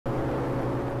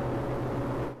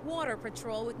water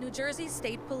patrol with New Jersey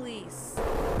State Police.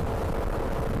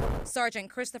 Sergeant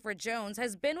Christopher Jones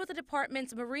has been with the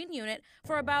department's Marine unit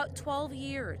for about 12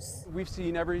 years. We've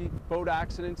seen every boat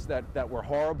accidents that were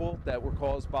horrible, that were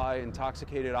caused by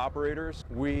intoxicated operators.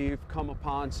 We've come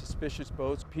upon suspicious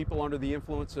boats, people under the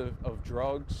influence of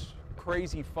drugs,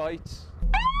 crazy fights.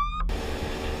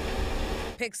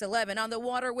 Pix 11 on the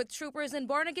water with troopers in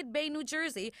Barnegat Bay, New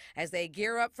Jersey, as they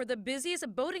gear up for the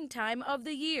busiest boating time of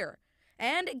the year,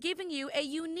 and giving you a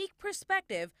unique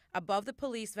perspective above the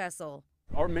police vessel.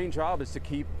 Our main job is to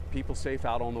keep people safe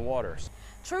out on the waters.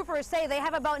 Troopers say they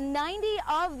have about 90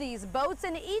 of these boats,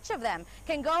 and each of them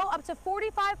can go up to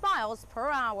 45 miles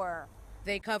per hour.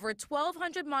 They cover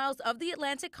 1,200 miles of the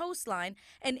Atlantic coastline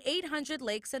and 800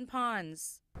 lakes and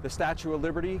ponds. The Statue of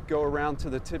Liberty go around to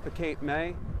the tip of Cape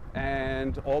May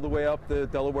and all the way up the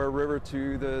Delaware River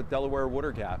to the Delaware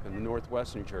Water Gap in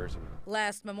northwest New Jersey.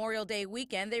 Last Memorial Day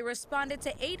weekend, they responded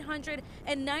to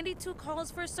 892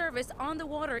 calls for service on the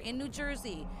water in New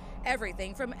Jersey.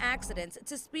 Everything from accidents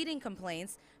to speeding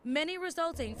complaints, many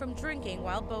resulting from drinking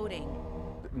while boating.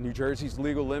 New Jersey's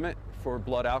legal limit for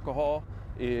blood alcohol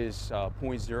is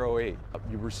 0.08.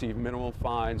 You receive minimal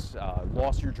fines,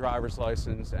 lost your driver's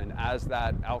license, and as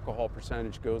that alcohol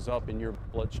percentage goes up in your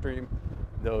bloodstream,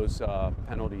 those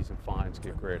penalties and fines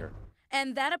get greater.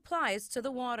 And that applies to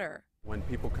the water. When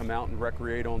people come out and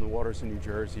recreate on the waters in New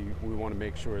Jersey, we want to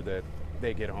make sure that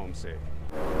they get home safe.